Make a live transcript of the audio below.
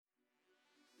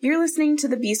You're listening to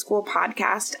the B School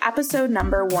Podcast, episode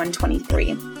number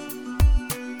 123.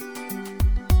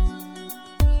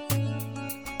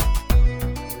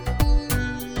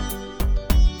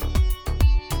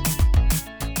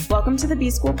 Welcome to the B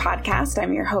School Podcast.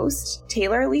 I'm your host,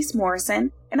 Taylor Elise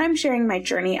Morrison, and I'm sharing my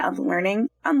journey of learning,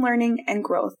 unlearning, and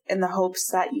growth in the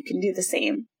hopes that you can do the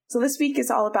same. So this week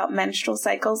is all about menstrual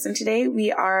cycles, and today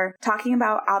we are talking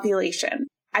about ovulation.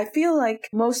 I feel like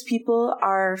most people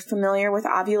are familiar with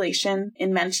ovulation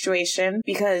and menstruation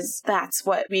because that's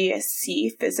what we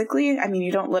see physically. I mean,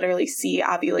 you don't literally see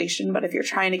ovulation, but if you're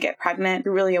trying to get pregnant,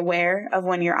 you're really aware of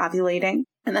when you're ovulating.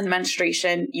 And then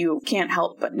menstruation, you can't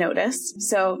help but notice.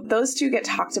 So those two get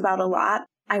talked about a lot.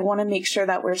 I want to make sure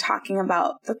that we're talking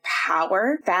about the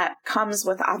power that comes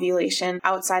with ovulation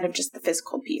outside of just the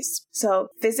physical piece. So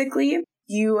physically,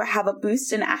 you have a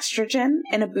boost in estrogen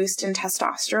and a boost in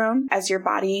testosterone as your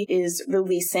body is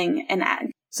releasing an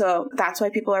egg. So that's why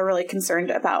people are really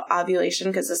concerned about ovulation,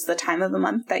 because it's the time of the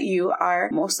month that you are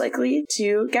most likely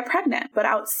to get pregnant. But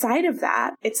outside of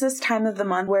that, it's this time of the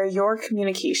month where your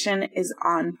communication is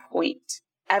on point.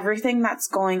 Everything that's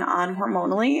going on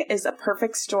hormonally is a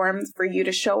perfect storm for you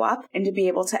to show up and to be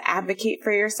able to advocate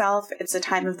for yourself. It's a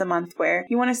time of the month where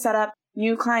you want to set up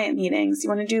new client meetings, you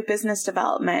want to do business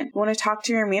development, you want to talk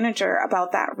to your manager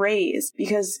about that raise,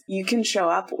 because you can show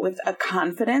up with a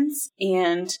confidence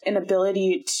and an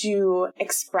ability to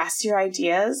express your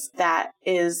ideas that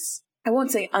is, I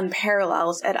won't say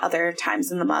unparalleled at other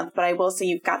times in the month, but I will say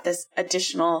you've got this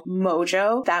additional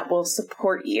mojo that will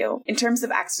support you. In terms of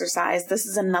exercise, this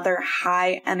is another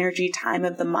high energy time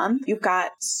of the month. You've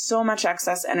got so much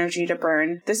excess energy to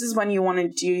burn. This is when you want to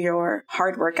do your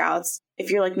hard workouts. If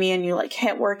you're like me and you like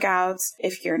HIIT workouts,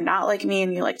 if you're not like me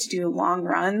and you like to do long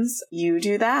runs, you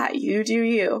do that. You do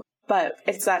you. But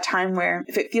it's that time where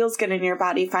if it feels good in your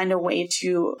body, find a way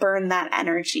to burn that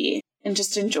energy and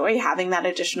just enjoy having that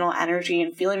additional energy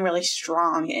and feeling really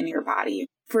strong in your body.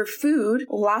 For food,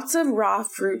 lots of raw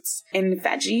fruits and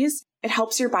veggies. It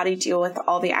helps your body deal with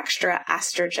all the extra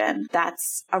estrogen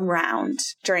that's around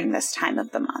during this time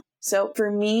of the month. So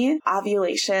for me,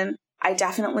 ovulation, I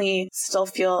definitely still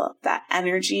feel that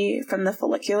energy from the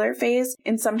follicular phase.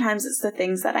 And sometimes it's the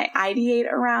things that I ideate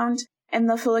around in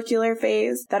the follicular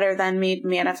phase that are then made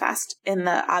manifest in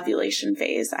the ovulation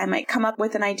phase. I might come up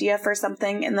with an idea for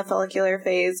something in the follicular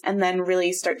phase and then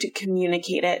really start to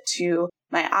communicate it to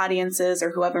my audiences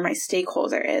or whoever my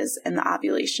stakeholder is in the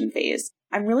ovulation phase.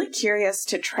 I'm really curious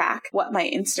to track what my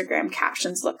Instagram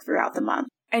captions look throughout the month.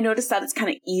 I noticed that it's kind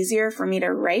of easier for me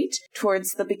to write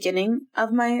towards the beginning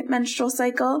of my menstrual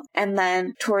cycle. And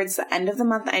then towards the end of the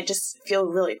month, I just feel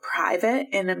really private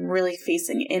and I'm really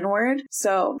facing inward.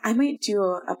 So I might do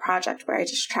a project where I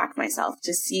just track myself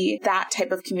to see that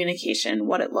type of communication,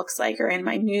 what it looks like, or in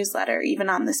my newsletter, even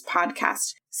on this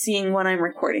podcast, seeing when I'm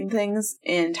recording things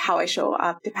and how I show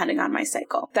up depending on my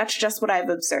cycle. That's just what I've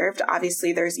observed.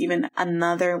 Obviously, there's even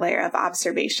another layer of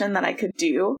observation that I could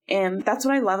do. And that's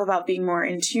what I love about being more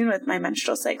in tune with my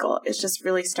menstrual cycle, is just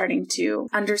really starting to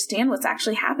understand what's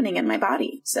actually happening in my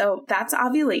body. So that's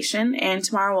ovulation. And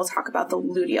tomorrow we'll talk about the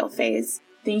luteal phase.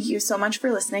 Thank you so much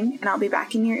for listening, and I'll be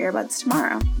back in your earbuds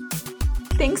tomorrow.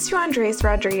 Thanks to Andres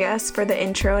Rodriguez for the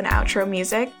intro and outro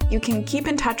music. You can keep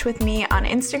in touch with me on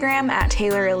Instagram at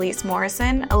Taylor Elise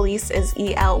Morrison. Elise is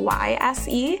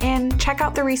ELYSE. And check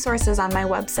out the resources on my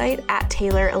website at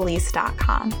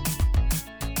taylorelise.com.